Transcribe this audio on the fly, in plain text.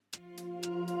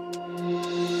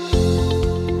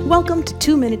Welcome to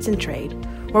 2 Minutes in Trade,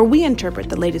 where we interpret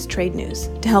the latest trade news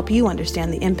to help you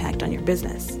understand the impact on your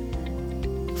business.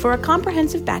 For a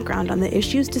comprehensive background on the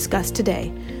issues discussed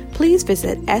today, please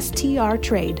visit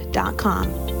strtrade.com.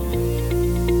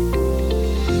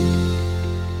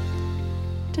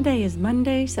 Today is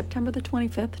Monday, September the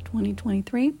 25th,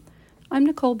 2023. I'm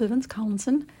Nicole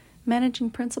Bivens-Collinson, Managing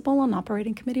Principal and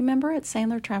Operating Committee Member at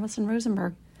Sandler, Travis &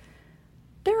 Rosenberg.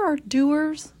 There are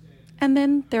doers, and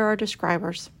then there are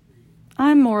describers.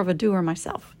 I'm more of a doer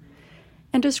myself,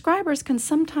 and describers can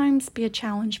sometimes be a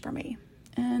challenge for me,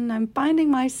 and I'm finding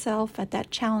myself at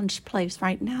that challenged place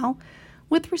right now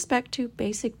with respect to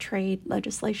basic trade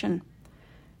legislation.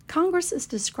 Congress is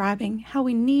describing how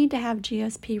we need to have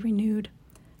GSP renewed,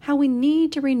 how we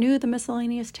need to renew the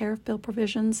miscellaneous tariff bill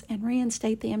provisions and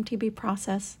reinstate the MTB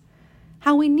process,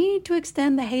 how we need to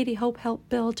extend the Haiti HOPE help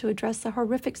bill to address the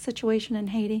horrific situation in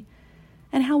Haiti,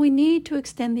 and how we need to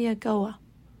extend the AGOA,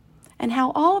 and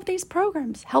how all of these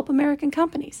programs help American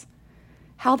companies,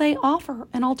 how they offer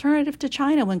an alternative to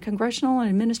China when congressional and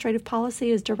administrative policy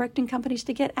is directing companies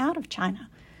to get out of China,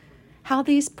 how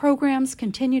these programs'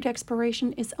 continued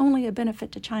expiration is only a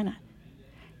benefit to China.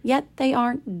 Yet they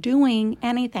aren't doing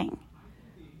anything.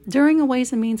 During a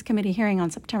Ways and Means Committee hearing on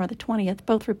September the 20th,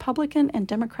 both Republican and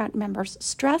Democrat members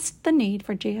stressed the need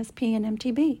for GSP and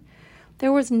MTB.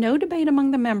 There was no debate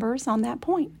among the members on that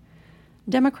point.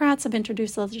 Democrats have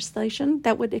introduced legislation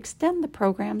that would extend the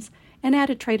programs and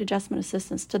added trade adjustment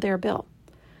assistance to their bill.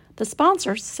 The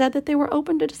sponsors said that they were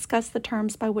open to discuss the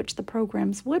terms by which the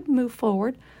programs would move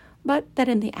forward, but that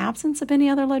in the absence of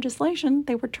any other legislation,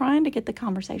 they were trying to get the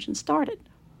conversation started.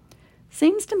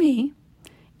 Seems to me,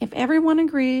 if everyone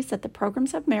agrees that the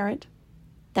programs have merit,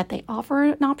 that they offer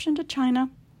an option to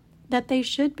China, that they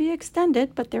should be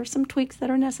extended, but there's some tweaks that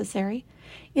are necessary,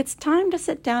 it's time to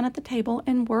sit down at the table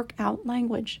and work out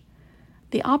language.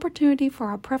 The opportunity for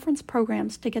our preference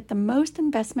programs to get the most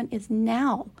investment is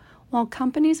now, while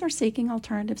companies are seeking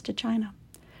alternatives to China.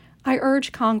 I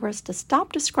urge Congress to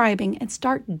stop describing and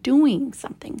start doing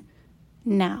something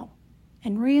now,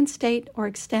 and reinstate or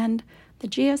extend the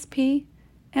GSP,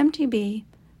 MTB,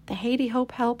 the Haiti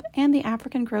HOPE Help, and the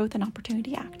African Growth and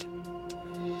Opportunity Act.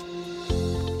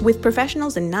 With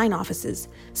professionals in 9 offices,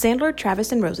 Sandler,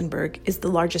 Travis & Rosenberg is the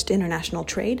largest international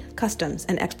trade, customs,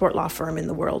 and export law firm in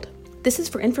the world. This is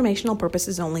for informational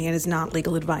purposes only and is not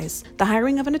legal advice. The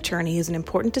hiring of an attorney is an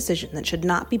important decision that should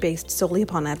not be based solely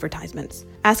upon advertisements.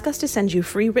 Ask us to send you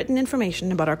free written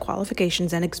information about our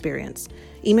qualifications and experience.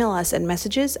 Email us at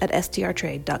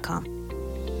messages@strtrade.com.